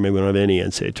teams here. Maybe we don't have any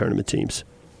NCAA tournament teams.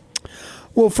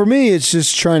 Well, for me, it's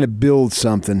just trying to build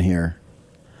something here.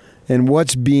 And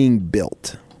what's being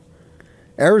built?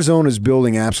 Arizona's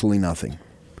building absolutely nothing.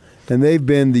 And they've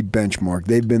been the benchmark.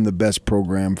 They've been the best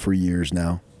program for years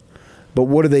now. But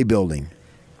what are they building?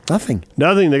 Nothing.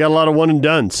 Nothing. They got a lot of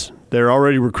one-and-dones. They're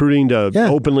already recruiting to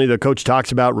openly. The coach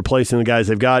talks about replacing the guys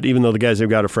they've got, even though the guys they've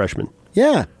got are freshmen.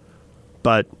 Yeah.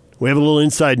 But we have a little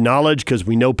inside knowledge because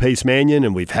we know Pace Mannion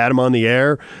and we've had him on the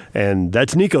air, and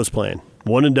that's Nico's plan.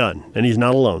 One and done, and he's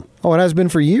not alone. Oh, it has been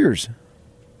for years.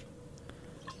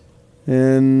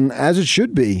 And as it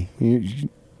should be. You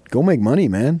go make money,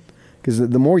 man. Because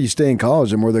the more you stay in college,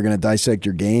 the more they're going to dissect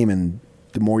your game and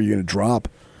the more you're going to drop.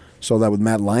 Saw that with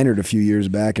Matt Leinart a few years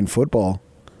back in football.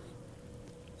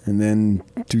 And then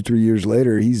 2-3 years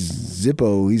later, he's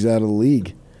Zippo. He's out of the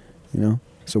league.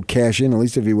 So cash in. At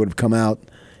least if he would have come out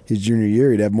his junior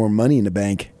year, he'd have more money in the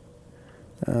bank.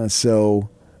 So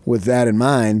with that in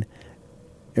mind,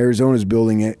 Arizona's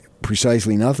building it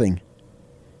precisely nothing.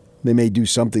 They may do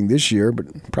something this year,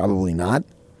 but probably not.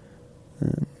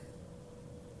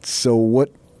 So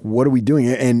what are we doing?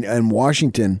 And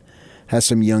Washington has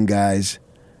some young guys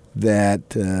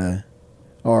that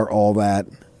are all that,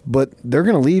 but they're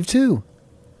going to leave too.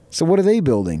 So what are they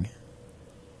building?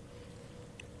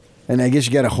 And I guess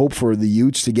you got to hope for the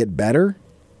Utes to get better.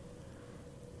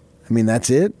 I mean, that's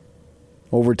it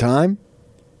over time.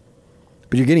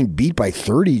 But you're getting beat by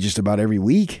 30 just about every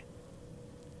week.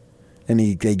 And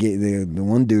the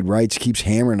one dude writes, keeps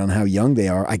hammering on how young they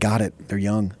are. I got it. They're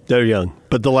young. They're young.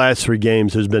 But the last 3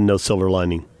 games, there's been no silver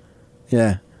lining.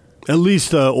 Yeah. At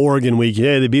least the Oregon week.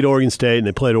 Yeah, they beat Oregon State, and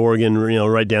they played Oregon,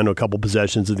 right down to a couple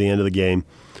possessions at the end of the game.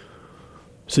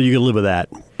 So you can live with that.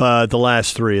 But the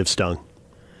last 3 have stung.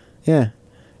 Yeah.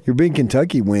 Your big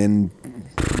Kentucky win,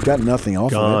 got nothing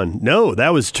off Gone. of it. No,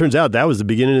 turns out that was the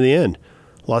beginning of the end.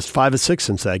 Lost 5 of 6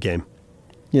 since that game.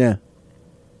 Yeah.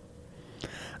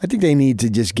 I think they need to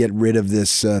just get rid of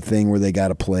this thing where they got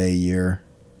to play a year.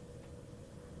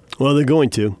 Well, they're going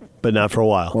to, but not for a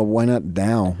while. Well, why not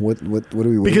now? What are we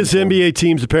waiting Because for? NBA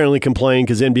teams apparently complain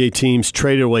because NBA teams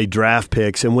traded away draft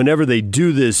picks, and whenever they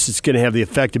do this, it's going to have the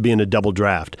effect of being a double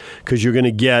draft because you're going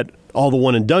to get all the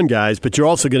one-and-done guys, but you're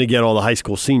also going to get all the high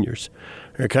school seniors.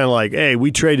 They're kind of like, hey,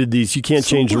 we traded these. You can't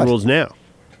change the rules now.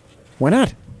 Why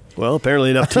not? Well,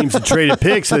 apparently enough teams had traded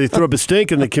picks, so they threw up a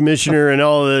stink, and the commissioner and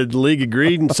all the league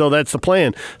agreed, and so that's the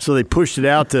plan. So they pushed it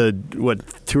out to,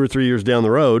 2 or 3 years down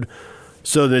the road.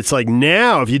 So that it's like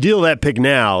now, if you deal that pick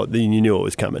now, then you knew it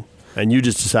was coming, and you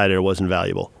just decided it wasn't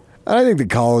valuable. I think the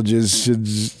colleges should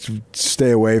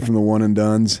stay away from the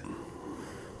one-and-dones.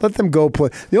 Let them go play.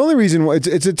 The only reason why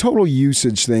it's a total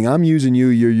usage thing. I'm using you,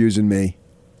 you're using me.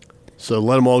 So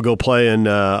let them all go play in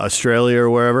Australia or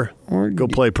wherever. Or go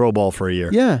play pro ball for a year.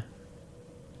 Yeah.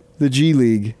 The G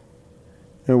League.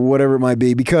 Or whatever it might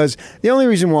be. Because the only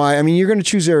reason why, you're going to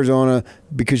choose Arizona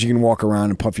because you can walk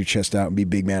around and puff your chest out and be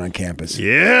big man on campus.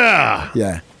 Yeah.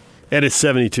 Yeah. And it's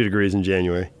 72 degrees in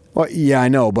January. Well, yeah, I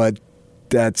know, but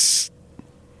that's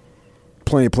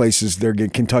plenty of places. They're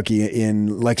getting Kentucky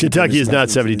in Lexington. Kentucky is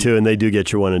not 72, and they do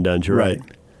get your one and done. You're right.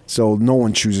 So no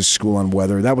one chooses school on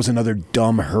weather. That was another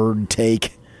dumb herd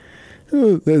take.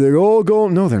 They're all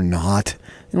going. No, they're not.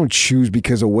 They don't choose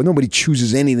because of weather. Nobody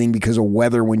chooses anything because of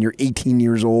weather when you're 18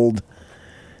 years old.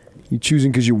 You're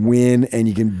choosing because you win and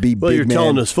you can be big man. Well, you're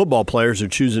telling us football players are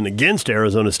choosing against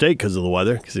Arizona State because of the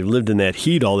weather, because they've lived in that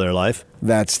heat all their life.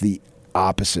 That's the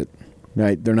opposite,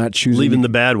 right? They're not choosing. Leaving the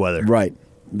bad weather. Right.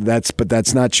 But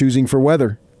that's not choosing for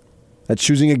weather. That's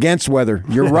choosing against weather.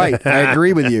 You're right. I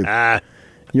agree with you.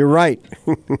 You're right.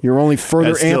 You're only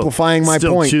further amplifying my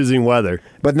point. Still choosing weather.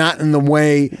 But not in the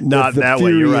way not the that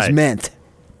theory way, you're is right. meant.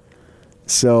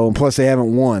 So, plus they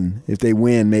haven't won. If they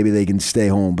win, maybe they can stay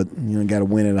home. But got to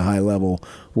win at a high level.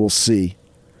 We'll see.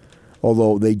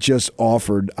 Although they just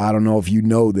offered, I don't know if you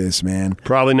know this, man.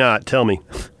 Probably not. Tell me.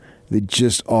 They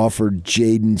just offered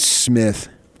Jaden Smith.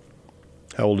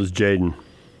 How old is Jaden?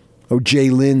 Oh,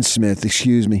 Jalen Smith,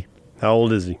 excuse me. How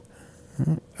old is he?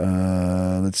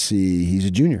 Let's see. He's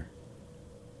a junior.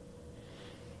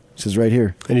 It says right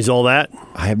here. And he's all that?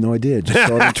 I have no idea. Just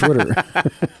saw it on Twitter.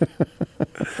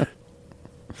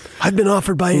 I've been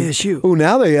offered by ASU. Oh,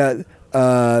 now they got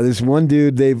this one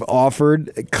dude they've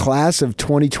offered, class of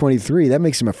 2023. That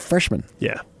makes him a freshman.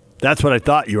 Yeah. That's what I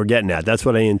thought you were getting at. That's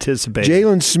what I anticipated.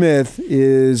 Jalen Smith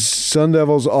is Sun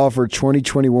Devils offer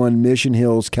 2021 Mission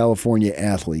Hills, California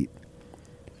athlete.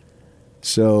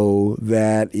 So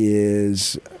that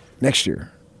is next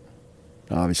year,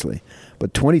 obviously.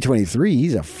 But 2023,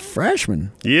 he's a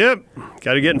freshman. Yep.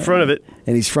 Got to get in front of it.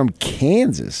 And he's from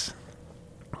Kansas.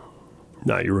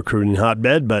 Not your recruiting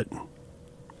hotbed, but...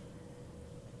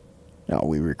 Oh,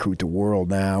 we recruit the world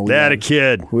now. A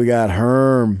kid. We got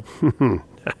Herm.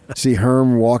 See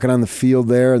Herm walking on the field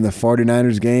there in the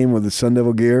 49ers game with the Sun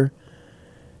Devil gear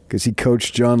because he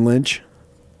coached John Lynch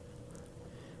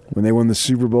when they won the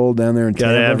Super Bowl down there in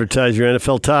Tampa. Got to advertise your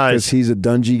NFL ties. Because he's a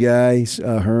Dungy guy.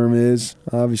 Herm is,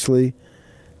 obviously.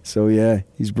 So, yeah,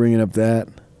 he's bringing up that.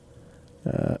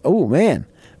 Oh, man.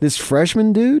 This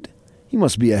freshman dude, he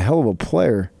must be a hell of a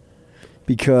player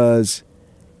because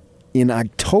in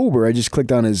October, I just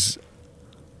clicked on his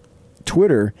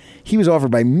Twitter, he was offered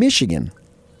by Michigan.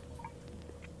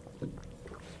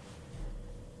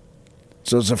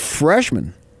 So it's a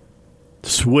freshman.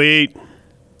 Sweet.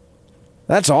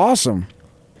 That's awesome.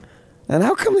 And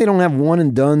how come they don't have one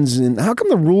and dones? And how come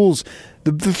the rules,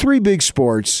 the three big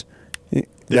sports,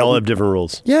 they all have different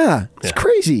rules. Yeah, it's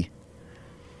crazy.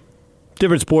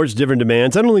 Different sports, different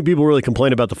demands. I don't think people really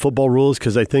complain about the football rules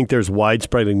because I think there's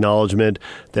widespread acknowledgement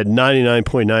that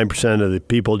 99.9% of the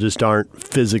people just aren't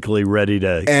physically ready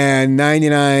to. And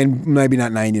 99, maybe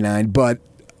not 99, but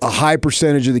a high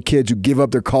percentage of the kids who give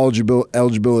up their college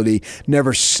eligibility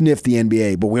never sniff the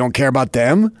NBA. But we don't care about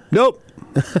them? Nope.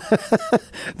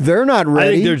 They're not ready.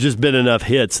 I think there's just been enough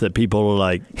hits that people are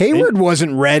like... Hayward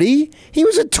wasn't ready. He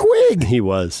was a twig. He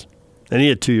was. And he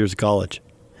had 2 years of college.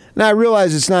 Now, I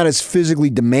realize it's not as physically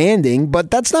demanding,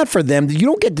 but that's not for them. You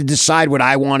don't get to decide what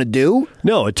I want to do.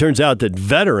 No, it turns out that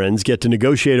veterans get to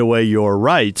negotiate away your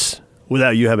rights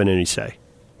without you having any say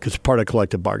because it's part of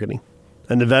collective bargaining.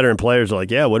 And the veteran players are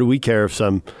like, yeah, what do we care if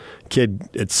some kid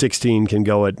at 16 can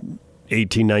go at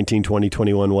 18, 19, 20,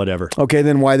 21, whatever. Okay,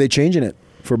 then why are they changing it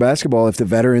for basketball if the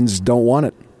veterans don't want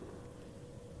it?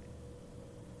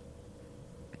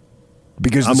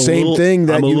 Because the same thing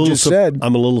that you just said.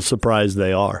 I'm a little surprised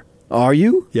they are. Are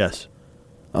you? Yes.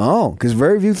 Oh, because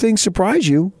very few things surprise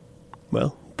you.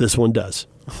 Well, this one does.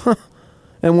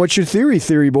 And what's your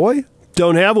theory boy?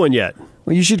 Don't have one yet.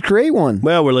 Well, you should create one.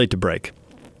 Well, we're late to break.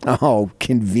 Oh,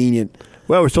 convenient.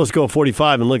 Well, we're supposed to go at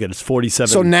 45, and look at it, it's 47.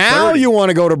 So now 30. you want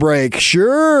to go to break?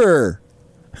 Sure.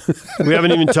 We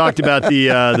haven't even talked about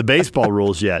the baseball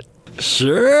rules yet.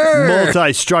 Sure.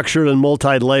 Multi-structured and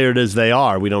multi-layered as they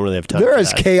are, we don't really have time. They're for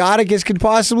as that. chaotic as could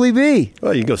possibly be.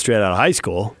 Well, you can go straight out of high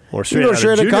school or straight out of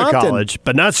straight junior Compton. college,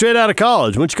 but not straight out of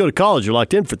college. Once you go to college, you're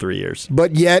locked in for 3 years.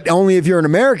 But yet, only if you're an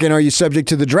American are you subject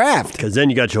to the draft. Because then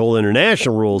you got your whole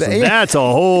international rules, and that's a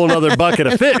whole other bucket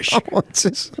of fish. Where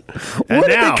did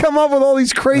they come up with all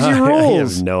these crazy I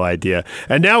rules? have no idea.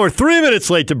 And now we're 3 minutes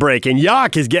late to break, and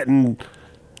Yak is getting...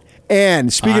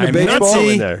 And speaking of baseball,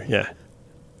 in there. Yeah.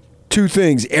 Two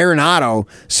things. Arenado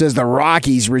says the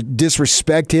Rockies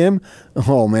disrespect him.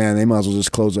 Oh, man, they might as well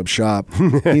just close up shop.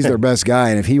 He's their best guy,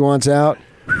 and if he wants out,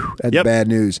 that's bad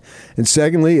news. And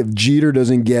secondly, if Jeter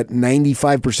doesn't get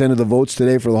 95% of the votes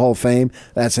today for the Hall of Fame,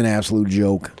 that's an absolute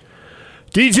joke.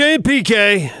 DJ and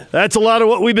PK, that's a lot of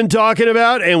what we've been talking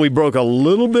about, and we broke a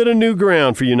little bit of new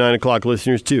ground for you 9 o'clock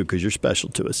listeners, too, because you're special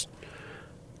to us.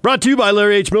 Brought to you by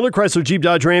Larry H. Miller, Chrysler Jeep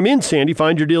Dodge Ram in Sandy.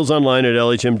 Find your deals online at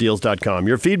lhmdeals.com.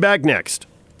 Your feedback next.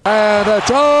 And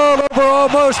it's all over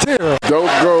almost here.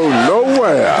 Don't go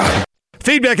nowhere.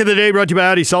 Feedback of the day brought to you by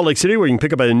Audi Salt Lake City, where you can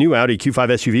pick up a new Audi Q5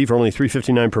 SUV for only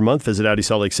 $359 per month. Visit Audi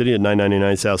Salt Lake City at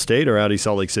 999 South State or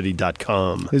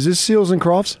AudiSaltLakeCity.com. Is this Seals and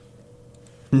Crofts?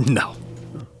 No.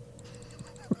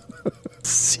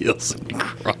 Seals and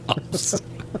Crofts.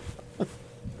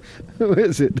 Who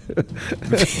is it?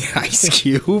 Ice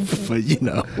Cube, but you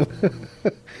know.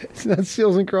 Is that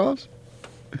Seals and Crofts?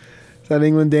 Is that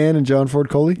England Dan and John Ford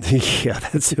Coley? Yeah,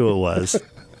 that's who it was.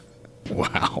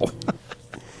 Wow.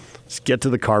 Let's get to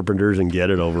the Carpenters and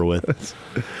get it over with.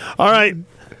 All right.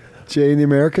 Jay in the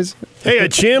Americas? Hey, I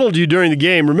channeled you during the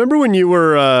game. Remember when you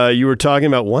were talking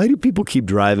about why do people keep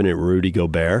driving at Rudy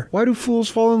Gobert? Why do fools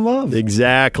fall in love?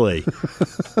 Exactly.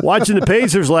 Watching the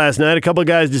Pacers last night, a couple of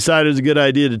guys decided it was a good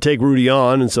idea to take Rudy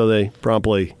on, and so they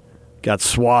promptly got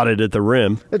swatted at the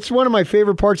rim. It's one of my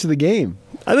favorite parts of the game.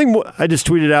 I think I just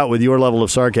tweeted out with your level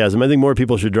of sarcasm. I think more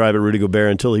people should drive at Rudy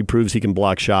Gobert until he proves he can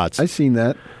block shots. I've seen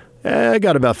that. I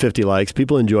got about 50 likes.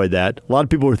 People enjoyed that. A lot of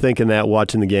people were thinking that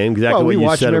watching the game. Exactly what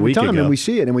you said a week ago. We watch it every time, and we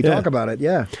see it, and we talk about it.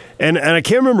 Yeah. And I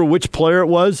can't remember which player it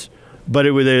was, but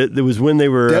it was when they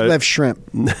were Detlef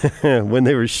Schrempf. when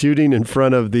they were shooting in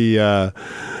front of the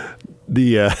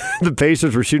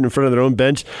Pacers were shooting in front of their own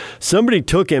bench. Somebody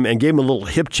took him and gave him a little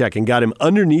hip check and got him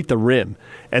underneath the rim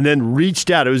and then reached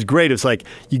out. It was great. It's like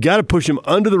you got to push him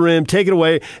under the rim, take it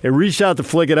away, and reach out to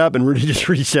flick it up, and Rudy just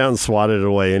reached out and swatted it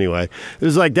away anyway. It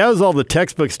was like that was all the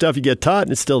textbook stuff you get taught,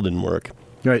 and it still didn't work.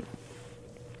 Right.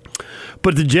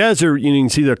 But the Jazz are, you can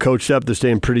see they're coached up. They're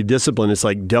staying pretty disciplined. It's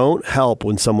like don't help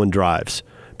when someone drives.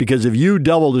 Because if you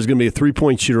double, there's going to be a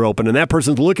three-point shooter open, and that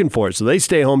person's looking for it. So they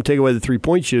stay home, take away the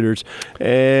three-point shooters,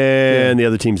 and the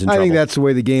other team's in trouble. I think that's the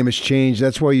way the game has changed.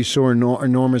 That's why you saw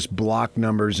enormous block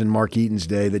numbers in Mark Eaton's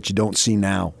day that you don't see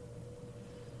now.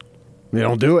 They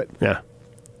don't do it. Yeah.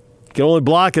 You can only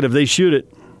block it if they shoot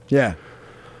it. Yeah.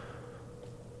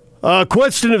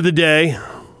 Question of the day.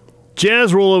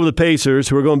 Jazz roll over the Pacers,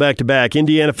 who are going back-to-back.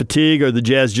 Indiana fatigue, or the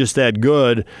Jazz just that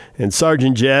good? And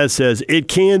Sergeant Jazz says it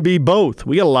can be both.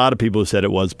 We got a lot of people who said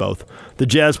it was both. The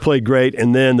Jazz played great,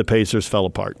 and then the Pacers fell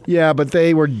apart. Yeah, but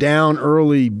they were down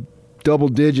early double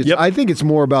digits. Yep. I think it's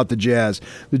more about the Jazz.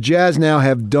 The Jazz now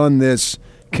have done this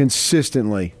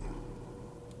consistently.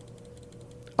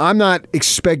 I'm not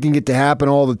expecting it to happen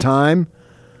all the time.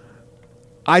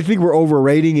 I think we're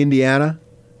overrating Indiana.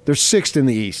 They're sixth in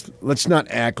the East. Let's not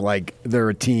act like they're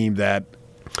a team that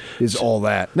is all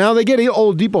that. Now, they get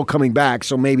Oladipo coming back,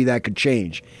 so maybe that could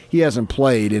change. He hasn't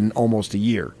played in almost a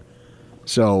year.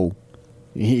 So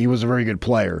he was a very good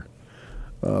player.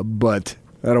 But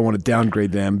I don't want to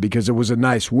downgrade them because it was a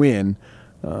nice win.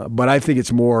 But I think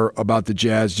it's more about the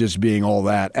Jazz just being all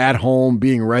that. At home,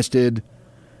 being rested,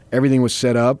 everything was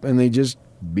set up, and they just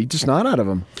beat the snot out of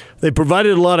them. They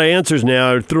provided a lot of answers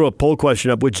now. I threw a poll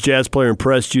question up. Which Jazz player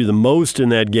impressed you the most in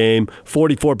that game?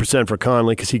 44% for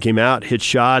Conley because he came out, hit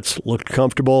shots, looked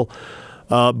comfortable.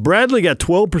 Bradley got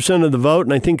 12% of the vote,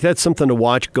 and I think that's something to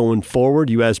watch going forward.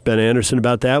 You asked Ben Anderson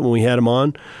about that when we had him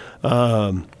on.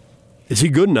 Is he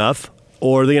good enough,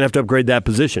 or are they going to have to upgrade that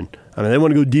position? I mean, they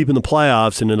want to go deep in the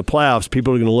playoffs, and in the playoffs,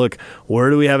 people are going to look, where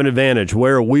do we have an advantage?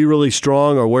 Where are we really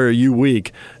strong, or where are you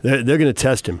weak? They're going to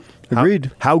test him.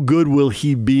 Agreed. How good will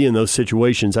he be in those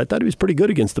situations? I thought he was pretty good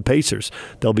against the Pacers.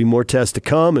 There'll be more tests to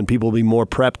come, and people will be more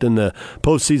prepped in the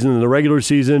postseason than the regular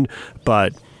season.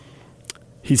 But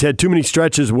he's had too many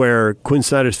stretches where Quinn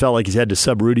Snyder's felt like he's had to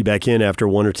sub Rudy back in after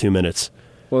 1 or 2 minutes.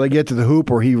 Well, they get to the hoop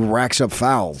where he racks up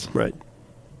fouls. Right.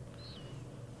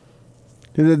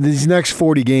 These next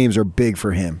 40 games are big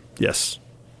for him. Yes.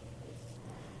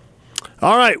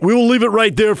 All right, we will leave it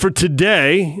right there for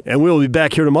today, and we'll be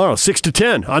back here tomorrow, 6 to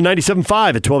 10 on 97.5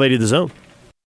 at 1280 The Zone.